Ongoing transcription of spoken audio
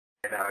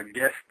And our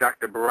guest,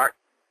 Dr. Barack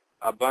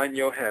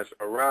Abanyo, has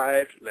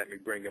arrived. Let me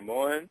bring him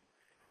on.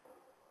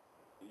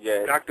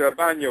 Yes. Dr.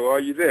 Abanyo, are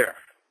you there?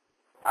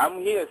 I'm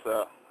here,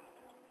 sir.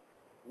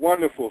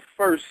 Wonderful.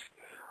 First,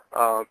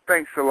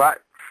 thanks a lot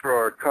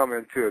for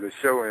coming to the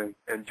show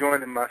and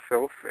joining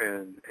myself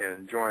and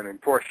joining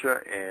Portia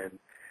and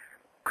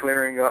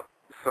clearing up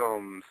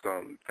some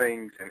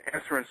things and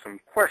answering some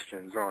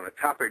questions on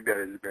a topic that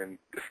has been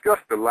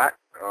discussed a lot.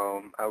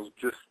 I was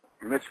just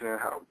mentioning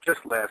how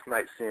just last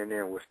night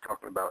CNN was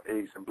talking about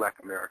AIDS in Black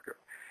America.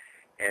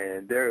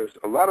 And there's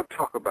a lot of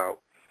talk about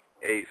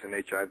AIDS and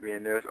HIV,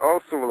 and there's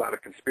also a lot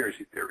of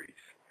conspiracy theories.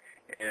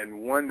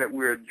 And one that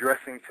we're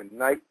addressing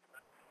tonight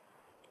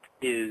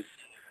is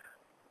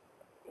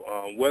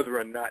whether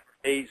or not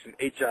AIDS and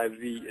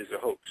HIV is a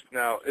hoax.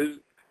 Now,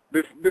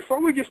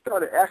 before we get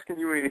started asking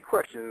you any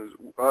questions,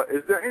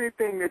 is there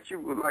anything that you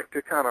would like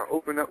to kind of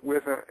open up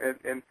with?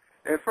 And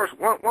first,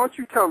 why don't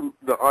you tell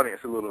the audience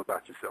a little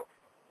about yourself?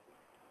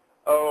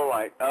 All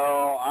right.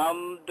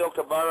 I'm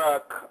Dr.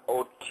 Barack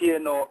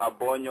Otieno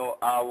Abanyo.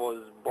 I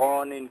was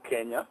born in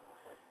Kenya.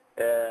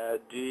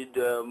 Did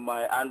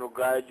my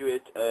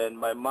undergraduate and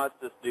my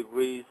master's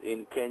degrees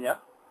in Kenya.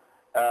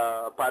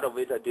 Part of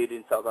it I did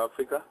in South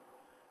Africa.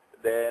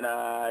 Then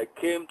I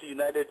came to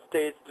United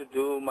States to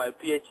do my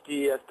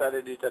PhD. I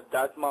started it at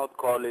Dartmouth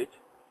College,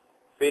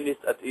 finished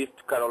at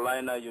East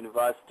Carolina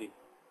University.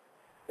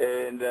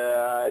 And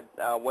I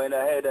went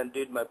ahead and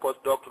did my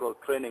postdoctoral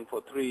training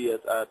for 3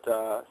 years at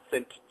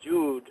St.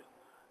 Jude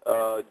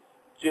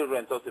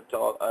Children's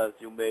Hospital. As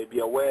you may be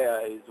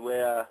aware, is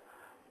where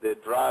the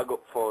drug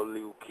for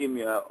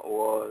leukemia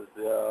was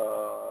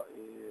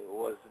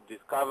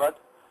discovered.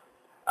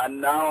 And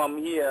now I'm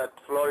here at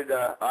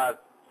Florida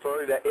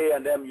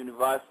A&M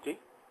University.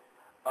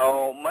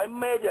 My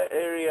major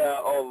area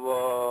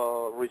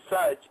of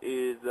research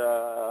is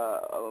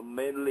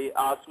mainly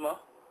asthma,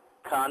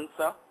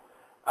 cancer,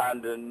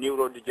 and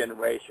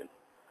neurodegeneration.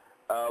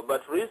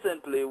 But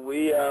recently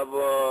we have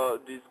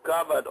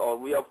discovered, or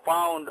we have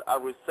found, a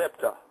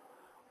receptor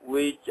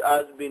which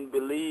has been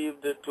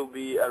believed to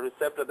be a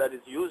receptor that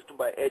is used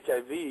by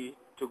HIV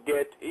to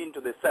get into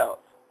the cells.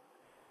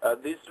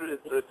 This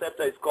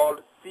receptor is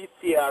called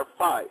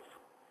CCR5.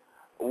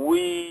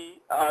 We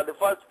are the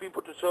first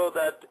people to show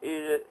that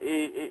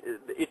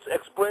its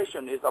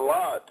expression is a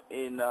lot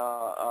in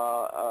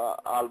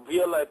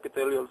alveolar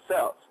epithelial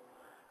cells.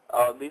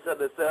 These are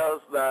the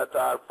cells that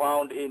are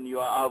found in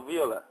your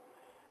alveolar.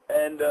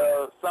 And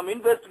some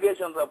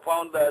investigations have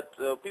found that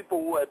people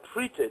who are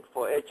treated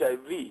for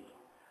HIV,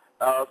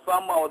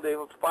 somehow they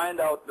find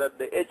out that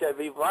the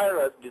HIV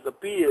virus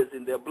disappears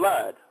in their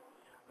blood.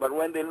 But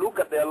when they look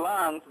at their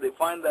lungs, they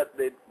find that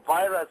the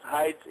virus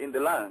hides in the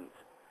lungs.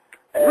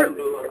 And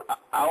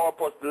our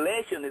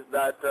postulation is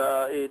that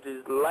it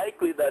is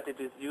likely that it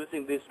is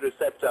using this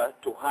receptor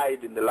to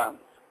hide in the lungs.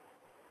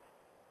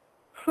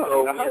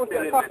 So how is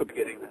that possible?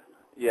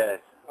 Yes.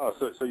 Oh,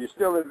 so you're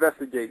still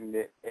investigating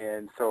it,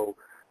 and so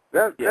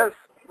that's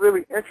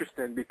really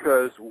interesting,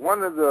 because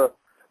one of the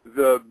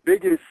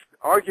biggest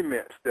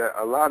arguments that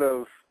a lot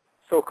of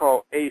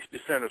so-called AIDS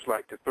dissenters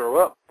like to throw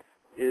up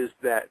is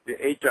that the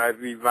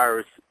HIV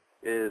virus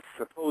is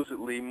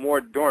supposedly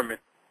more dormant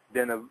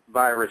than a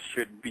virus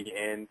should be.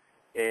 And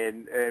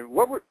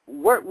what would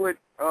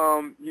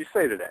you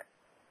say to that?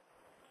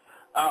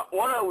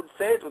 What I would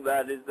say to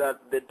that is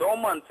that the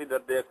dormancy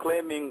that they're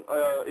claiming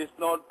is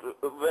not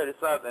very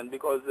certain,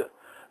 because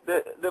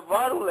the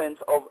virulence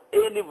of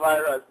any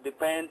virus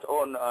depends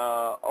on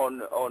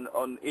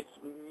its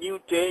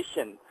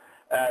mutation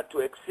to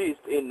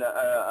exist in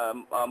a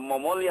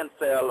mammalian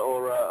cell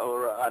or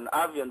an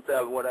avian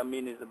cell. What I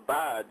mean is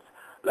birds,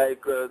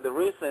 like the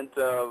recent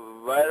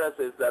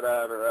viruses that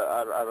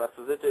are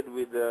associated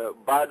with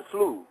bird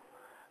flu.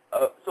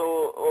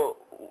 So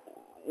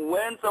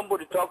when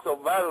somebody talks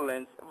of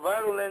virulence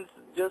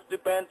just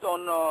depends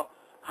on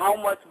how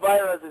much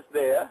virus is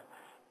there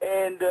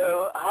and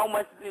how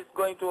much is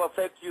going to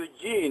affect your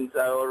genes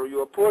or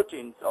your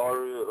proteins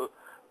or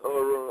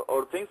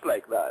things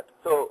like that.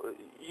 So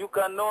you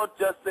cannot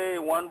just say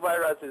one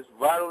virus is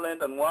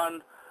virulent and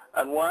one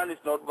is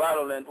not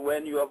virulent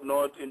when you have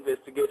not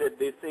investigated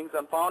these things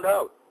and found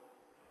out.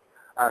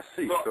 I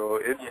see. So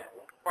it's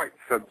quite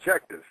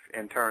subjective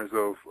in terms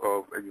of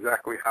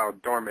exactly how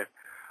dormant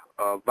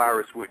a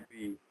virus would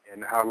be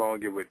and how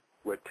long it would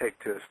take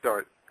to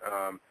start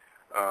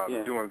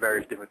doing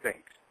various different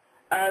things.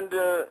 And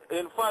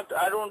in fact,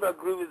 I don't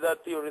agree with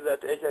that theory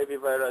that HIV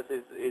virus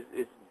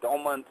is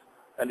dormant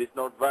and is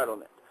not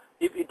virulent.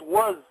 If it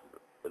was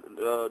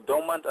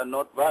dormant and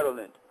not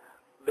virulent,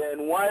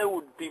 then why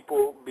would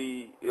people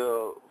be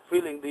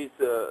feeling these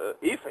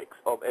effects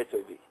of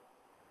HIV?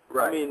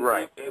 Right, I mean,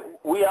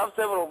 we have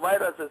several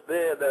viruses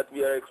there that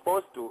we are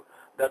exposed to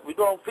that we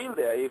don't feel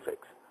their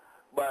effects.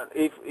 But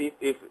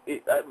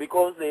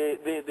because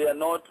they are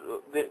not,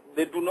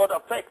 they do not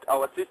affect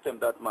our system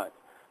that much.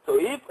 So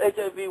if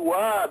HIV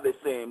were the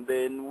same,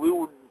 then we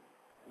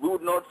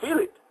would not feel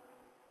it.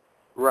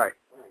 Right.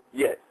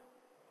 Yes.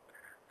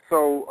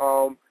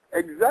 So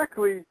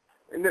exactly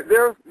And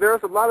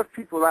there's a lot of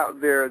people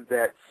out there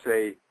that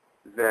say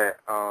that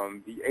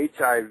the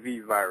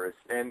HIV virus,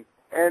 and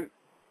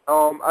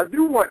I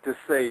do want to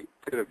say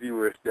to the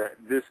viewers that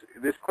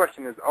this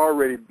question has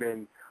already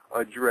been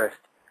addressed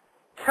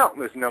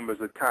countless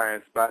numbers of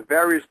times by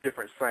various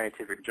different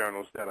scientific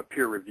journals that are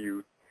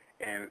peer-reviewed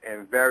and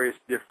various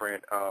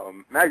different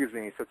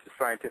magazines such as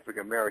Scientific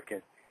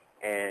American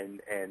and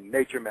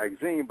Nature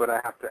magazine. But I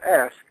have to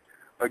ask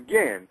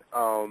again,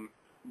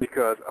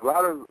 because a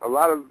lot of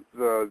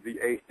the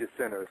AIDS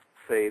dissenters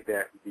say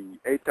that the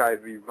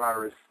HIV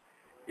virus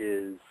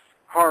is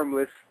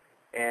harmless,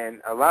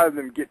 and a lot of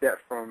them get that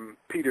from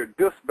Peter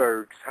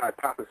Duesberg's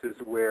hypothesis,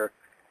 where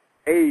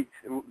AIDS,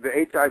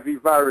 the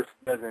HIV virus,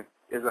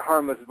 is a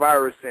harmless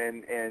virus,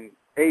 and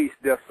AIDS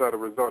deaths are the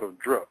result of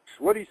drugs.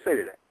 What do you say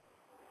to that?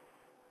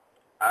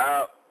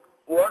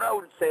 What I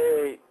would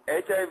say,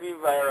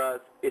 HIV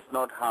virus is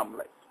not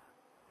harmless.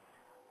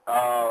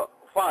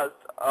 First,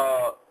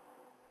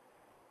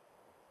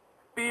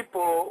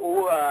 people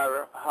who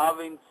are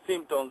having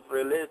symptoms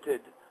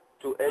related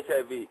to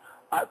HIV,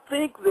 I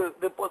think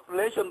the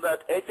postulation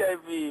that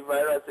HIV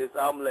virus is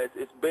harmless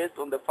is based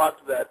on the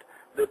fact that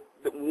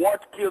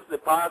what kills the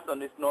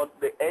person is not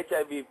the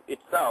HIV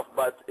itself,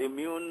 but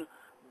immune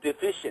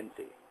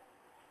deficiency.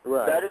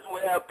 Right. That is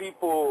where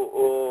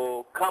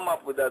people come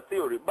up with that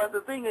theory. But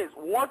the thing is,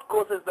 what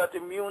causes that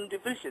immune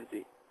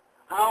deficiency?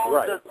 How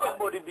does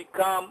somebody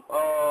become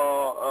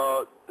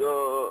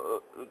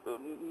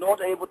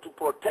not able to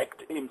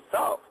protect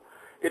himself?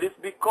 It is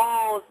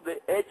because the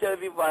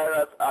HIV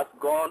virus has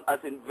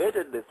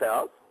invaded the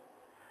cells,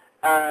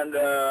 and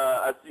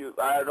I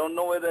don't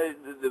know whether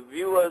the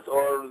viewers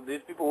or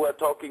these people who are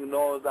talking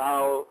knows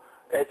how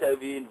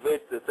HIV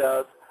invades the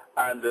cells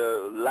and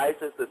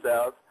lyses the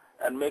cells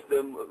and make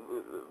them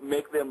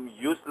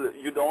useless.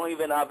 You don't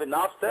even have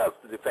enough cells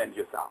to defend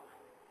yourself.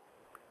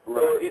 Right.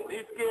 So in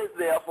this case,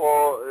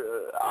 therefore,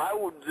 I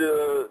would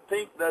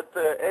think that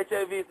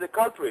HIV is the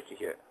culprit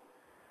here.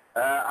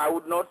 I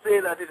would not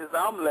say that it is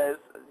harmless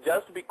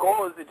just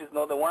because it is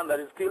not the one that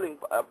is killing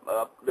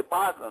the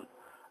person.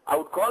 I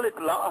would call it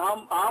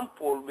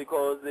harmful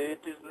because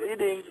it is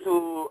leading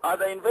to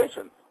other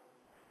invasions.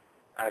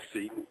 I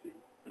see.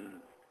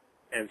 Mm.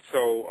 And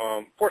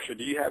so, Portia,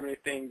 do you have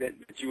anything that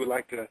you would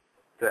like to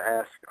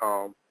ask?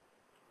 And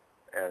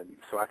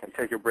so I can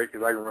take a break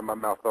because I can run my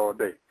mouth all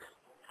day.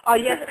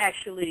 Yes,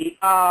 actually.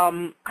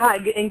 Hi,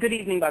 and good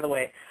evening, by the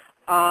way.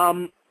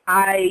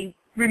 I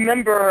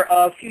remember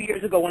a few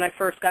years ago when I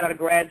first got out of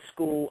grad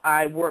school,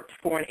 I worked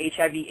for an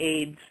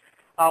HIV/AIDS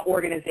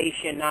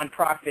organization,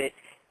 nonprofit,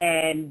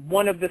 and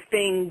one of the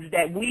things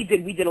that we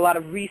did a lot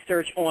of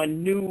research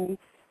on new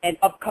and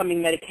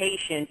upcoming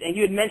medications, and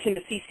you had mentioned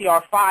the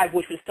CCR5,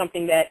 which was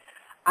something that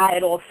I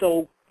had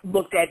also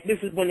looked at.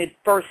 This is when it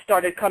first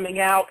started coming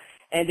out,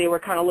 and they were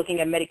kind of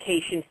looking at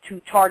medications to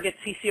target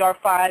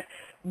CCR5.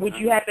 Would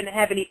you happen to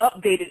have any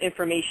updated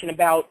information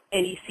about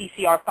any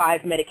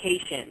CCR5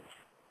 medications?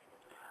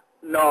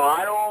 No,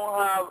 I don't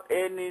have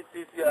any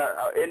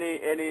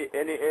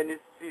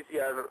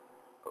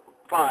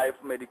CCR5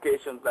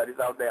 medications that is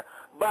out there.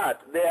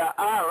 But there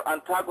are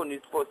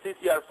antagonists for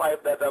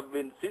CCR5 that have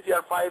been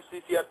CCR5,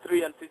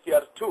 CCR3, and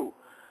CCR2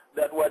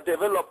 that were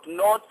developed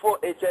not for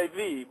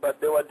HIV, but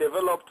they were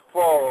developed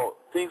for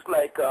things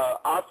like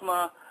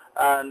asthma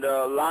and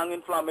lung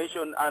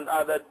inflammation and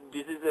other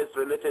diseases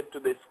related to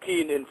the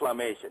skin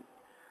inflammation.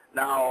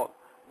 Now,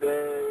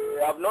 they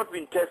have not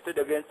been tested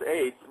against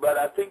AIDS, but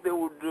I think they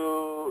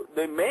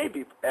may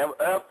be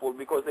helpful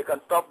because they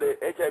can stop the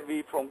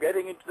HIV from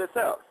getting into the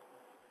cells.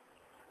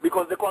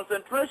 Because the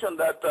concentration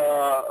that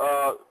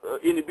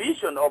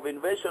inhibition of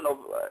invasion of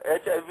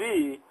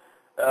HIV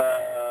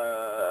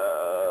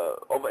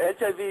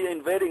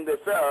invading the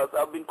cells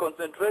have been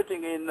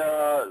concentrating in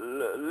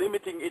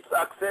limiting its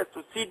access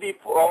to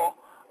CD4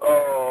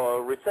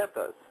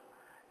 receptors.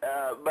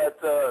 But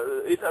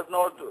it has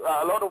not,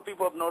 a lot of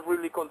people have not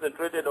really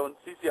concentrated on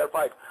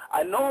CCR5.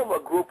 I know of a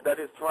group that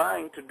is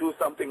trying to do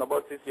something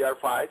about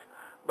CCR5,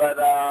 but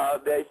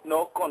there is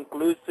no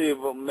conclusive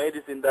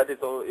medicine that is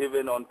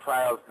even on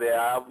trials there.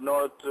 I'm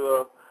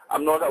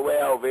not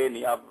aware of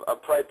any.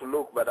 I've tried to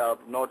look, but I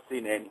have not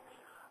seen any.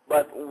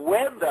 But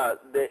whether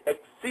the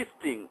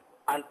existing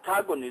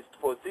antagonist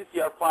for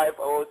CCR5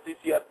 or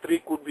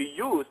CCR3 could be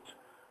used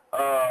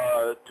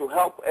to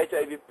help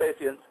HIV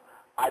patients,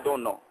 I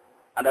don't know.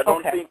 And I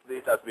don't think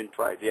this has been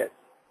tried yet.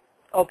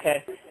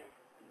 Okay.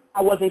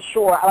 I wasn't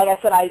sure. Like I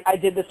said, I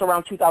did this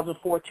around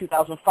 2004,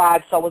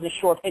 2005, so I wasn't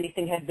sure if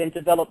anything had been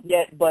developed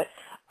yet. But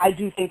I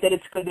do think that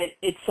it's good that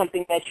it's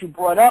something that you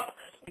brought up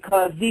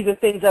because these are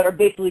things that are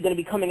basically going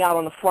to be coming out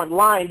on the front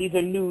line. These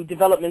are new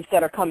developments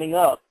that are coming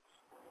up.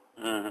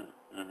 Mm-hmm.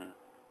 Mm-hmm.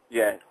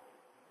 Yes.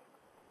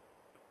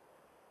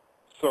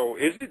 So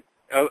is it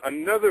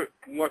another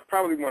one,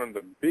 probably one of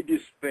the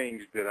biggest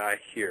things that I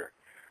hear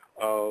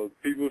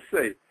people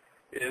say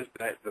is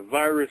that the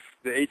virus,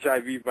 the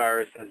HIV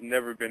virus, has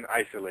never been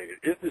isolated.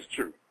 Is this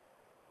true?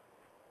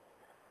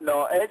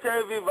 No,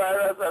 HIV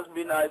virus has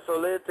been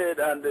isolated,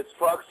 and the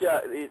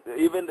structure,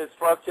 even the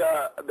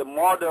structure, the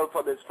model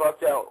for the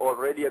structure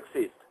already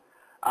exists.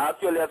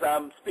 Actually, as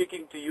I'm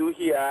speaking to you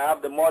here, I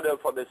have the model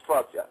for the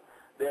structure.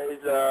 There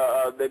is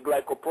the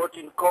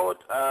glycoprotein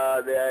coat,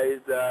 there is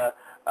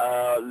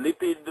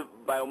lipid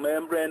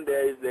biomembrane,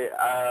 there is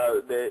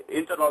the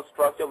internal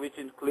structure, which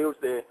includes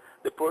the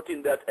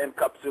protein that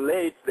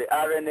encapsulates the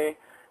RNA.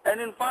 And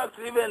in fact,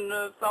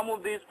 even some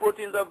of these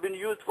proteins have been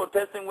used for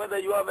testing whether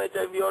you have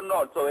HIV or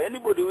not. So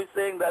anybody who is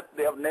saying that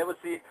they have never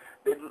seen,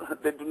 they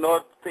do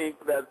not think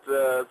that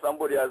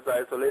somebody has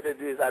isolated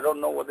this, I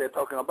don't know what they're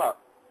talking about.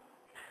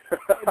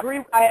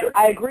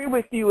 I agree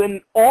with you,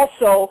 and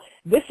also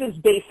this is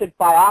basic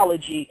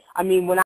biology. I mean, when